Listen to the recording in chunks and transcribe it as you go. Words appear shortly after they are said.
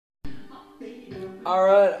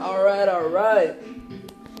Alright.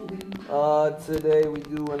 Today we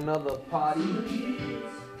do another potty.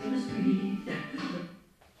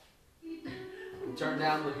 Turn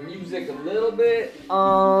down the music a little bit.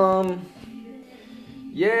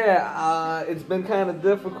 It's been kind of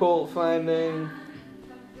difficult finding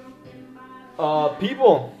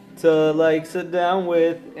people to like sit down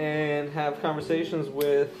with and have conversations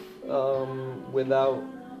with without,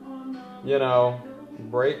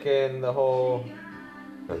 breaking the whole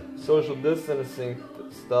social distancing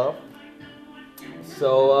stuff.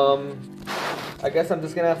 So I guess I'm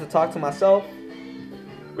just gonna have to talk to myself,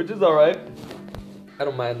 which is alright. I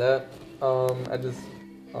don't mind that. I just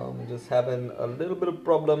having a little bit of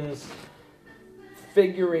problems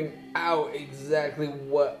figuring out exactly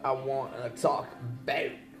what I want to talk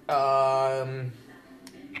about.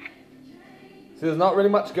 So there's not really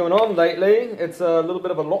much going on lately. It's a little bit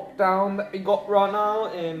of a lockdown that we got right now,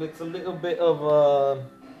 and it's a little bit of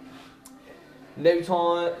no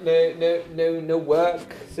time, no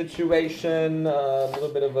work situation, a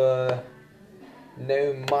little bit of a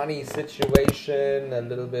no money situation, a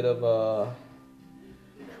little bit of a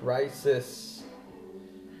crisis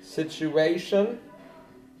situation.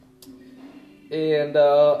 And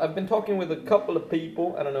I've been talking with a couple of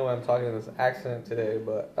people. I don't know why I'm talking in this accent today,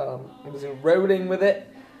 but I'm just rolling with it.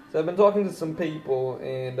 So I've been talking to some people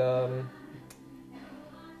and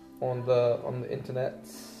on the internet,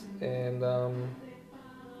 and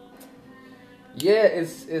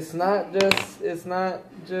it's not just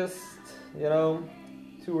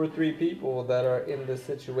 2 or 3 people that are in this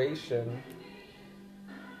situation.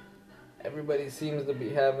 Everybody seems to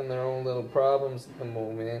be having their own little problems at the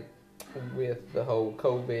moment with the whole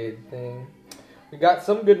COVID thing. We got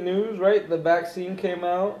some good news, right? The vaccine came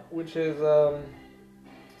out, which is a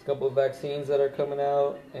couple of vaccines that are coming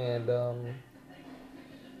out, and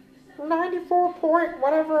 94 point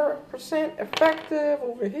whatever % effective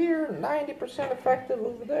over here, 90% effective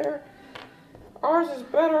over there. Ours is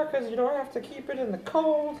better because you don't have to keep it in the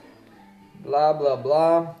cold. Blah blah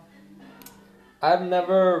blah. I've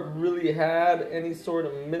never really had any sort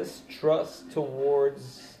of mistrust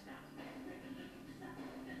towards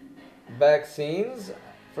vaccines.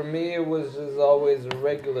 For me, it was just always a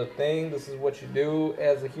regular thing. This is what you do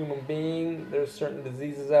as a human being. There's certain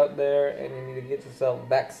diseases out there, and you need to get yourself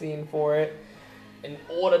vaccine for it in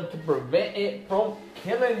order to prevent it from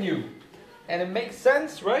killing you. And it makes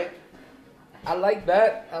sense, right? I like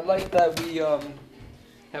that. I like that we have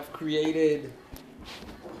created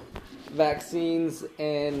vaccines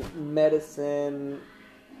and medicine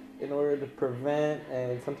in order to prevent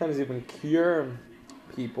and sometimes even cure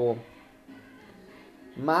people.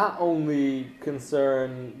 My only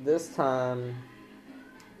concern this time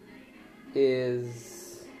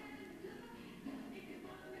is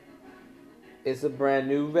it's a brand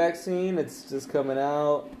new vaccine. It's just coming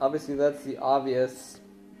out. Obviously, that's the obvious.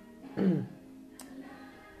 There's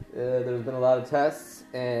been a lot of tests,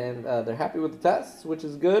 and they're happy with the tests, which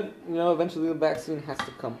is good. Eventually the vaccine has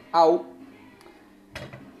to come out.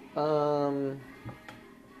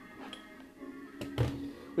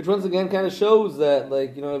 Which once again kind of shows that,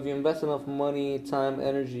 if you invest enough money, time,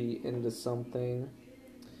 energy into something,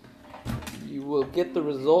 you will get the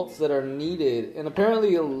results that are needed. And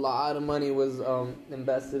apparently a lot of money was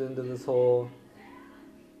invested into this whole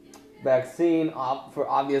vaccine for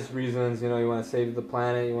obvious reasons. You want to save the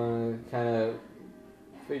planet. You want to kind of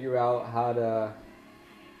figure out how to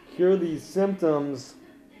cure these symptoms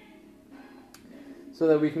so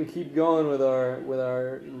that we can keep going with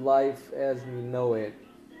our life as we know it.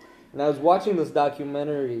 And I was watching this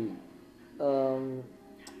documentary on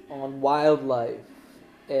wildlife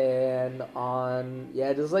and on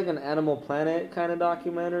just like an Animal Planet kind of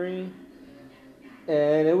documentary.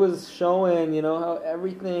 And it was showing, how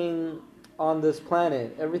everything on this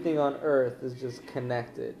planet, everything on Earth is just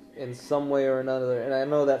connected in some way or another. And I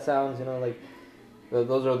know that sounds, like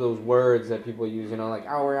those are those words that people use, like,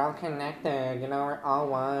 oh, we're all connected, we're all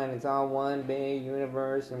one. It's all one big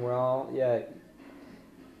universe, and we're all,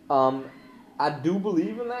 I do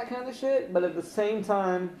believe in that kind of shit, but at the same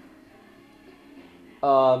time,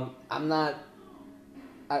 I'm not.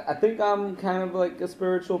 I think I'm kind of like a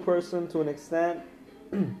spiritual person to an extent,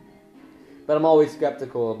 but I'm always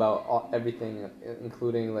skeptical about everything,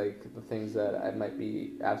 including like the things that I might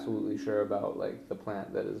be absolutely sure about, like the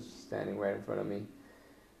plant that is standing right in front of me.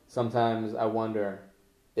 Sometimes I wonder,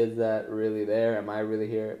 is that really there? Am I really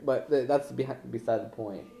here? But that's beside the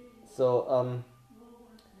point. So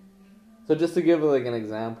just to give like an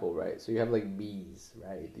example, right? So you have like bees,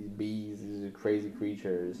 right? These are crazy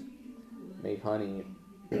creatures, make honey.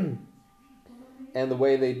 And the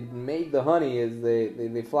way they make the honey is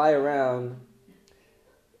they fly around.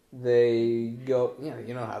 They go,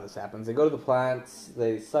 you know how this happens. They go to the plants,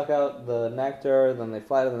 they suck out the nectar, then they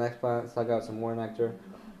fly to the next plant, suck out some more nectar.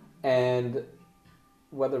 And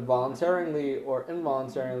whether voluntarily or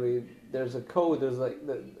involuntarily, there's a code,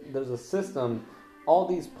 there's a system. All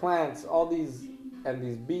these plants, and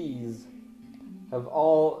these bees have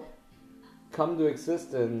all come to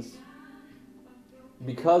existence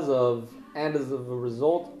because of, and as a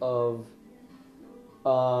result of,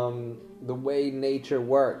 the way nature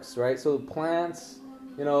works, right? So plants,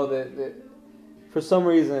 for some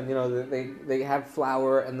reason, they have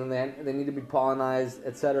flower, and then they need to be pollinized,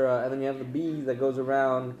 etc. And then you have the bee that goes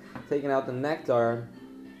around taking out the nectar.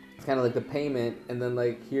 It's kind of like the payment, and then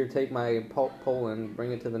like, here, take my pollen,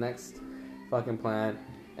 bring it to the next fucking plant,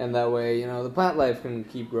 and that way, the plant life can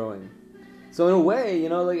keep growing. So in a way,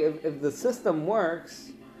 like if the system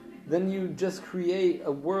works, then you just create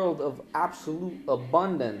a world of absolute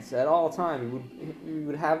abundance at all times. You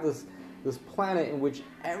would have this planet in which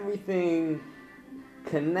everything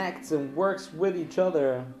connects and works with each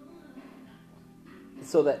other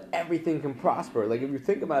so that everything can prosper. Like, if you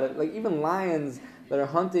think about it, like, even lions that are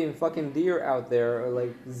hunting fucking deer out there, or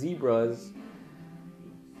like zebras,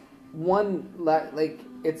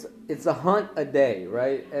 it's a hunt a day,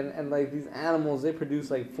 right? And like, these animals, they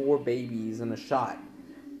produce like 4 babies in a shot.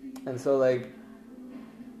 And so, like,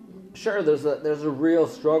 sure, there's a real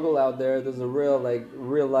struggle out there. There's a real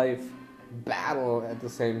life battle at the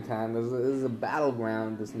same time. There's a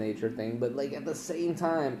battleground, this nature thing. But like, at the same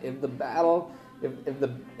time, if the battle,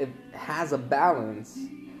 if has a balance,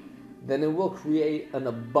 then it will create an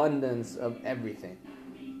abundance of everything,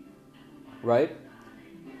 right?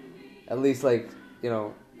 At least, like,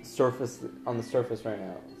 on the surface right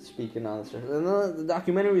now. Speaking on the surface, and the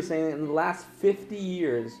documentary was saying that in the last 50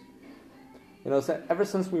 years. So ever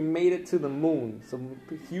since we made it to the moon, so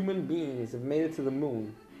human beings have made it to the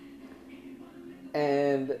moon.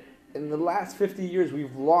 And in the last 50 years,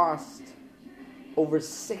 we've lost over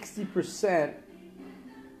 60%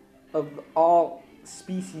 of all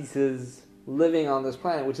species living on this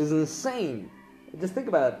planet, which is insane. Just think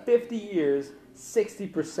about it. 50 years,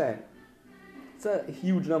 60%. It's a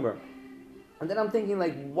huge number. And then I'm thinking,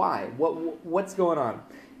 like, why? What's going on?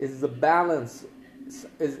 Is the balance...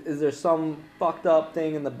 Is there some fucked up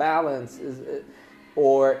thing in the balance?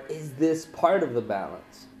 Or is this part of the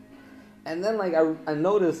balance? And then, like, I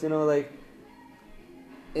noticed, like,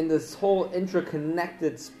 in this whole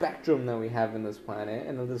interconnected spectrum that we have in this planet,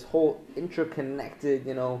 and this whole interconnected,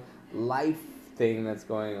 life thing that's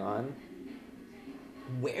going on,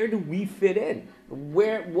 where do we fit in?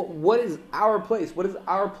 What is our place? What is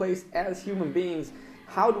our place as human beings?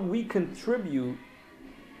 How do we contribute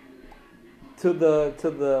to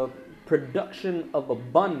the production of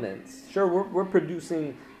abundance? Sure, we're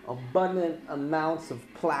producing abundant amounts of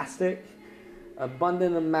plastic,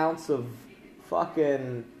 abundant amounts of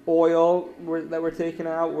fucking oil that we're taking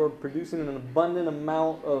out. We're producing an abundant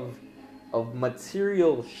amount of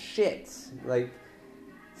material shit. Like,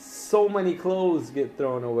 so many clothes get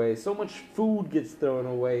thrown away, so much food gets thrown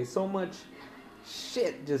away, so much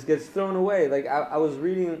shit just gets thrown away. Like, I was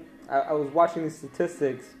watching these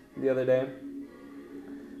statistics the other day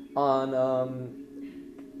on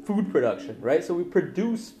food production, right? So we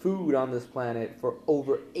produce food on this planet for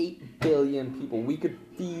over 8 billion people. We could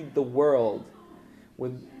feed the world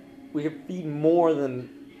we could feed more than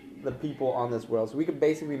the people on this world. So we could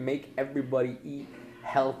basically make everybody eat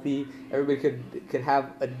healthy. Everybody could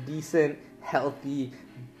have a decent, healthy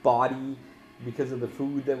body because of the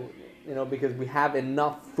food that, because we have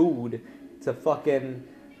enough food to fucking,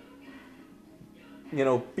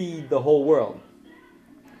 feed the whole world.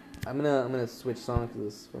 I'm gonna switch song to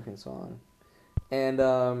this fucking song, and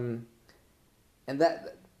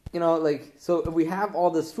that, so if we have all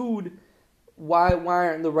this food, why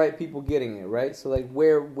aren't the right people getting it, right? So, like,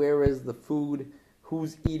 where is the food?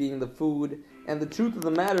 Who's eating the food? And the truth of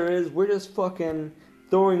the matter is, we're just fucking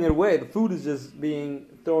throwing it away. The food is just being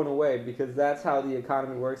thrown away because that's how the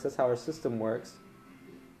economy works. That's how our system works.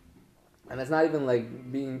 And it's not even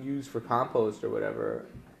like being used for compost or whatever.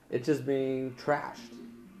 It's just being trashed.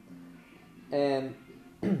 And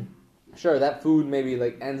sure, that food maybe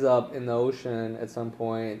like ends up in the ocean at some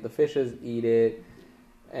point. The fishes eat it,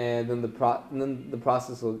 and then the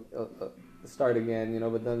process will start again.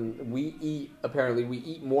 But then we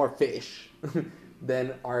eat more fish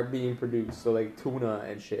than are being produced. So like tuna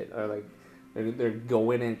and shit are like they're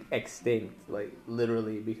going extinct, like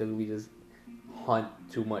literally, because we just hunt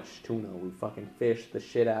too much tuna. We fucking fish the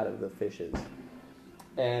shit out of the fishes,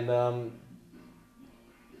 and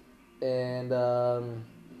And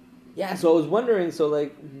yeah, so I was wondering, so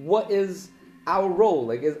like, what is our role?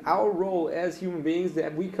 Like, is our role as human beings,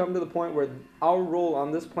 that we come to the point where our role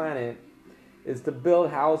on this planet is to build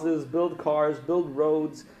houses, build cars, build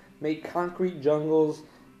roads, make concrete jungles,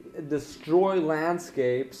 destroy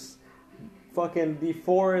landscapes, fucking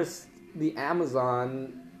deforest the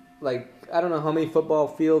Amazon, like, I don't know how many football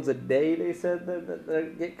fields a day they said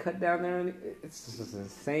that get cut down there. It's just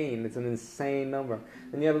insane. It's an insane number.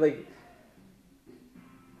 And you have like,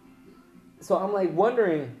 so I'm like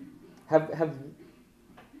wondering, have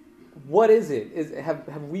what is it?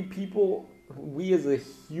 Have we people, we as a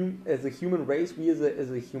human race, we as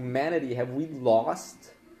a humanity, have we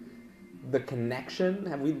lost the connection?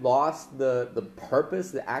 Have we lost the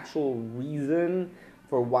purpose, the actual reason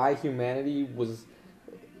for why humanity was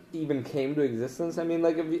even came to existence? I mean,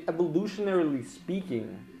 like, evolutionarily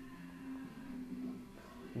speaking,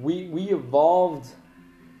 we evolved,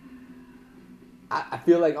 I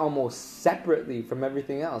feel like, almost separately from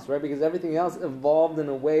everything else, right? Because everything else evolved in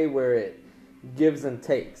a way where it gives and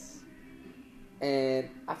takes. And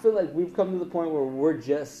I feel like we've come to the point where we're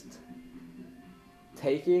just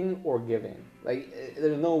taking or giving. Like,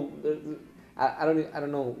 there's no, I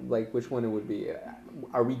don't know, like, which one it would be.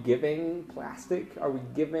 Are we giving plastic? Are we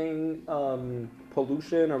giving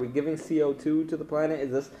pollution? Are we giving CO2 to the planet?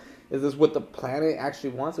 Is this what the planet actually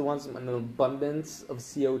wants? It wants an abundance of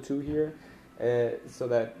CO2 here, so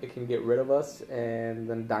that it can get rid of us, and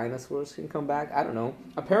then dinosaurs can come back. I don't know.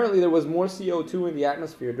 Apparently, there was more CO2 in the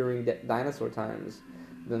atmosphere during dinosaur times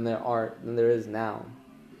than there is now.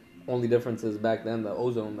 Only difference is back then the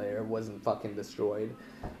ozone layer wasn't fucking destroyed,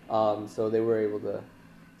 so they were able to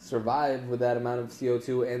survive with that amount of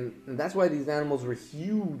CO2, and that's why these animals were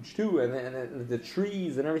huge too, and the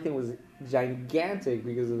trees and everything was gigantic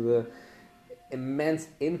because of the immense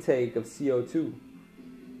intake of CO2,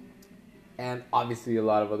 and obviously a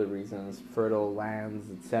lot of other reasons, fertile lands,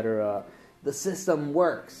 etc. The system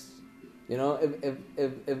works. You know,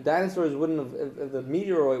 if dinosaurs wouldn't have, if the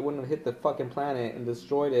meteoroid wouldn't have hit the fucking planet and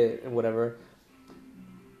destroyed it and whatever,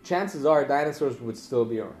 chances are dinosaurs would still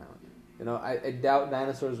be around. You know, I doubt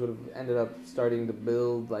dinosaurs would have ended up starting to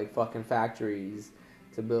build, like, fucking factories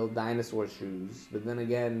to build dinosaur shoes. But then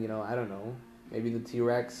again, you know, I don't know. Maybe the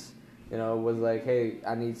T-Rex, you know, was like, hey,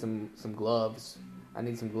 I need some gloves. I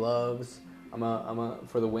need some gloves. I'm a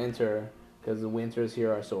for the winter, because the winters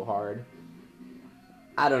here are so hard.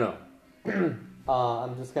 I don't know.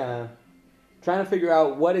 I'm just kind of trying to figure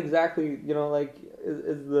out what exactly, you know, like,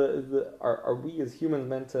 are we as humans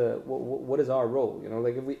meant to, what is our role? You know,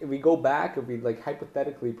 like, if we go back, if we, like,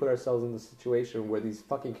 hypothetically put ourselves in the situation where these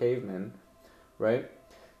fucking cavemen, right?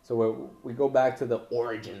 So we go back to the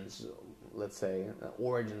origins, let's say, the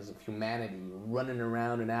origins of humanity, running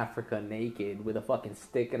around in Africa naked with a fucking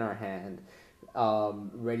stick in our hand,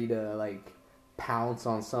 ready to, like, pounce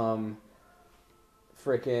on some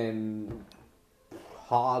freaking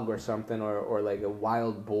hog or something, or like a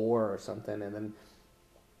wild boar or something, and then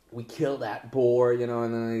we kill that boar, you know,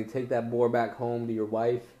 and then you take that boar back home to your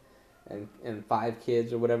wife and 5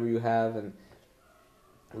 kids or whatever you have, and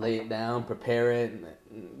lay it down, prepare it, and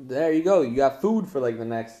there you go. You got food for, like, the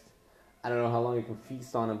next, I don't know how long you can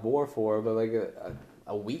feast on a boar for, but like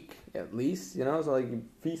a week at least, you know. So, like, you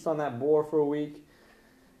feast on that boar for a week.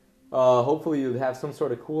 Hopefully you have some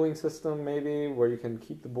sort of cooling system, maybe, where you can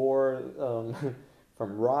keep the boar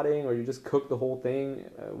from rotting, or you just cook the whole thing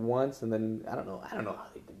once, and then I don't know how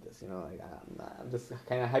they did this, you know. Like, I'm just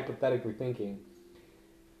kind of hypothetically thinking,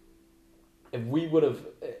 if we would have,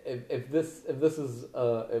 if this is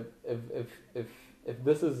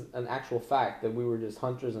an actual fact, that we were just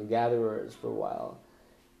hunters and gatherers for a while,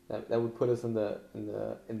 that would put us in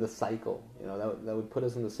the cycle, you know. That would put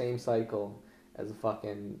us in the same cycle as a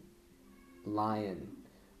fucking lion,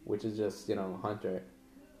 which is just, you know, hunter,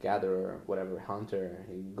 gatherer, whatever, hunter.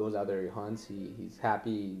 He goes out there, he hunts, he's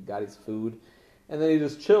happy, he got his food, and then he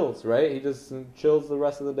just chills, right? He just chills the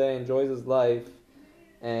rest of the day, enjoys his life,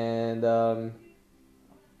 and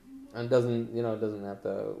doesn't have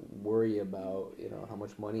to worry about, you know, how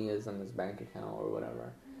much money is in his bank account or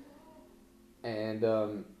whatever. And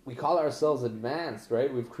we call ourselves advanced,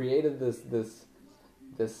 right? We've created this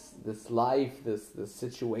life, this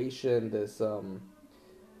situation, this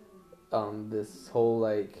whole,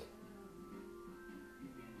 like,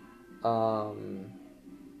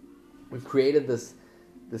 we've created this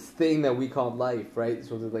thing that we call life, right?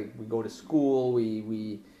 So, like, we go to school,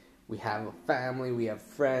 we have a family, we have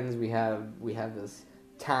friends, we have this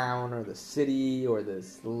town or the city or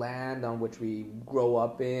this land on which we grow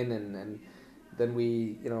up in, and then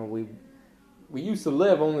we we used to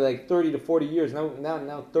live only like 30 to 40 years.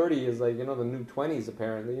 Now 30 is like, the new 20s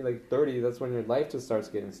apparently. Like 30, that's when your life just starts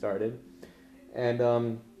getting started.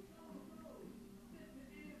 And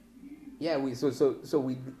yeah, we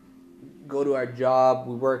go to our job,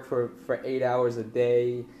 we work for 8 hours a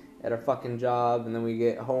day at our fucking job, and then we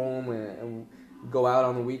get home and go out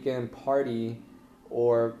on the weekend, party,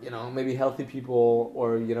 or maybe healthy people,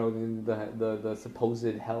 or the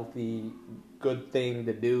supposed healthy good thing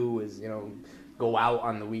to do is go out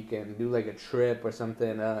on the weekend, do like a trip or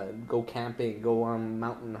something, go camping, go on a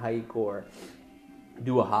mountain hike, or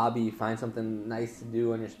do a hobby, find something nice to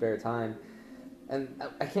do in your spare time. And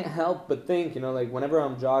I can't help but think, like whenever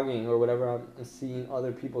I'm jogging or whatever, I'm seeing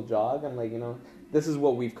other people jog, I'm like, this is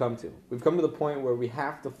what we've come to. We've come to the point where we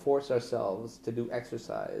have to force ourselves to do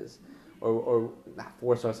exercise, or not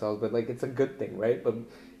force ourselves, but like it's a good thing, right? But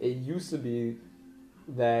it used to be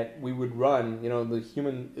that we would run, the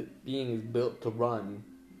human being is built to run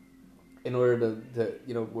in order to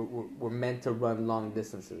we're meant to run long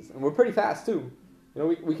distances. And we're pretty fast too.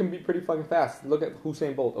 We can be pretty fucking fast. Look at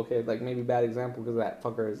Usain Bolt. Okay, like maybe bad example because that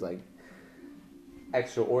fucker is like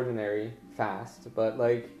extraordinary fast. But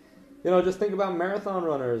like, just think about marathon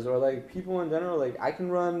runners or like people in general. Like I don't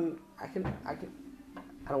want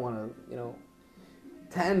to,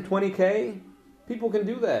 10, 20K. People can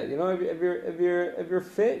do that. If you're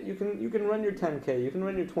fit, you can run your 10K. You can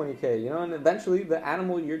run your 20K. And eventually the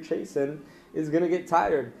animal you're chasing is gonna get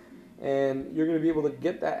tired, and you're gonna be able to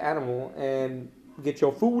get that animal and get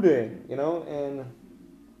your food in, and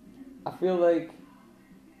I feel like,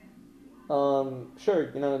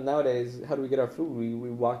 sure, nowadays, how do we get our food?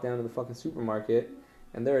 We walk down to the fucking supermarket,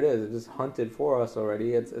 and there it is. It's just hunted for us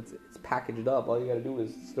already. It's packaged up. All you gotta do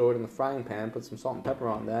is throw it in the frying pan, put some salt and pepper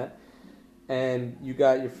on that, and you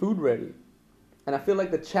got your food ready. And I feel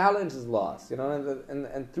like the challenge is lost,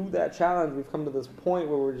 and through that challenge, we've come to this point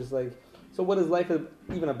where we're just like, so what is life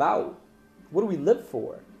even about? What do we live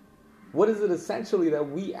for? What is it essentially that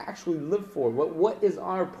we actually live for? What is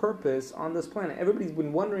our purpose on this planet? Everybody's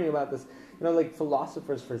been wondering about this. Like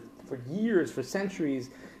philosophers for years, for centuries,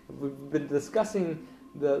 we've been discussing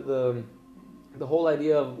the whole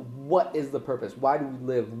idea of what is the purpose? Why do we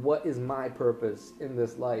live? What is my purpose in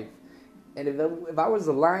this life? And if I was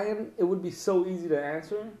a lion, it would be so easy to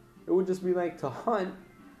answer. It would just be like to hunt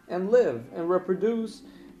and live and reproduce,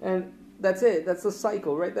 and that's it. That's the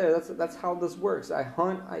cycle right there. That's how this works. I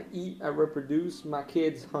hunt, I eat, I reproduce. My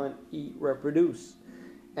kids hunt, eat, reproduce,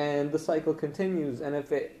 and the cycle continues. And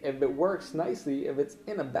if it works nicely, if it's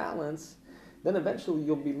in a balance, then eventually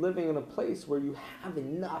you'll be living in a place where you have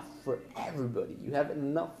enough for everybody. You have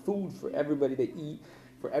enough food for everybody to eat,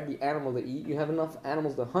 for every animal to eat. You have enough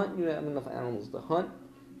animals to hunt. You have enough animals to hunt,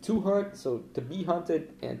 so to be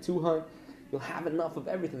hunted and to hunt. You'll have enough of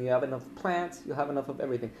everything. You have enough plants. You'll have enough of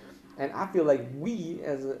everything. And I feel like we,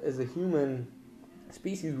 as a human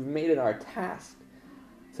species, we've made it our task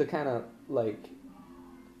to kind of like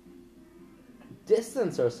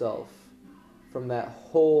distance ourselves from that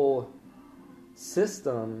whole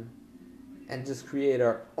system and just create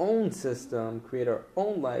our own system, create our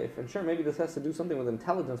own life. And sure, maybe this has to do something with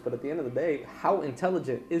intelligence, but at the end of the day, how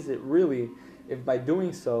intelligent is it really if by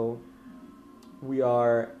doing so we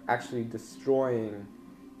are actually destroying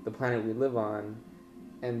the planet we live on,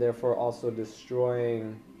 and therefore also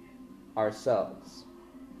destroying ourselves?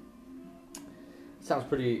 Sounds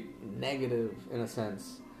pretty negative in a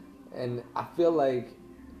sense. And I feel like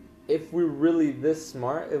if we're really this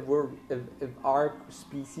smart, if our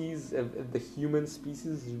species, if the human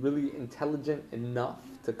species is really intelligent enough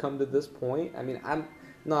to come to this point, I mean, I'm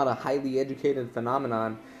not a highly educated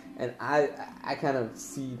phenomenon, and I kind of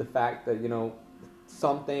see the fact that,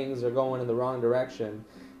 some things are going in the wrong direction.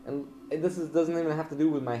 And this doesn't even have to do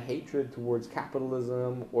with my hatred towards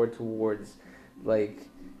capitalism or towards like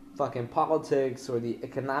fucking politics or the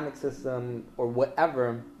economic system or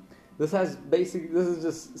whatever. This is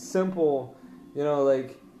just simple,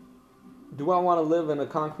 like, do I want to live in a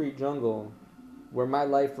concrete jungle where my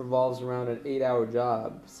life revolves around an 8-hour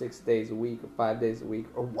job 6 days a week or 5 days a week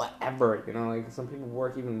or whatever, like some people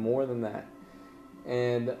work even more than that.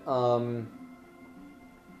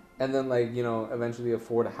 And then, like, eventually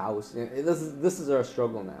afford a house. This is our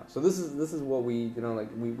struggle now. So this is what we,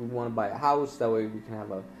 we want to buy a house. That way we can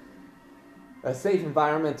have a safe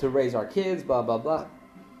environment to raise our kids, blah, blah, blah.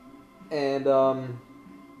 And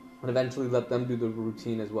eventually let them do the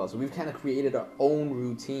routine as well. So we've kind of created our own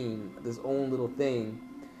routine, this own little thing.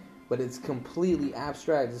 But it's completely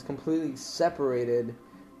abstract. It's completely separated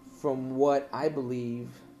from what I believe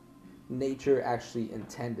nature actually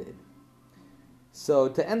intended. So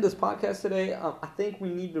to end this podcast today, I think we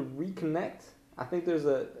need to reconnect I think there's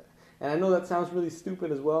a, and I know that sounds really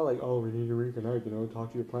stupid as well, like, oh, we need to reconnect,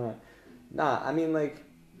 talk to your plant. Nah, I mean, like,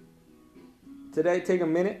 today, take a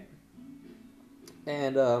minute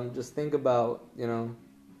and just think about,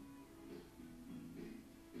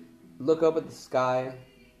 look up at the sky,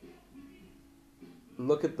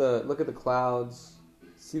 look at the clouds,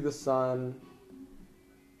 see the sun,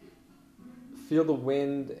 feel the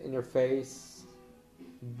wind in your face,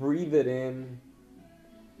 breathe it in,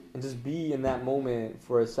 and just be in that moment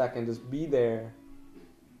for a second. Just be there.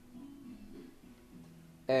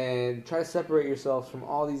 And try to separate yourself from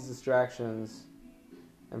all these distractions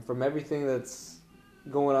and from everything that's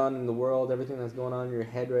going on in the world, everything that's going on in your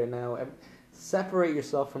head right now. Separate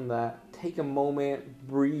yourself from that. Take a moment,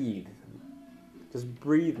 breathe. Just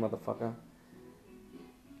breathe, motherfucker.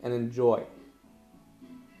 And enjoy.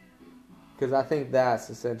 Because I think that's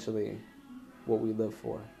essentially what we live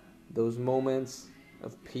for. Those moments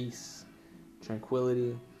of peace,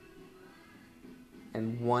 tranquility,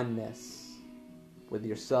 and oneness with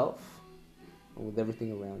yourself and with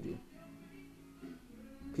everything around you.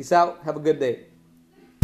 Peace out. Have a good day.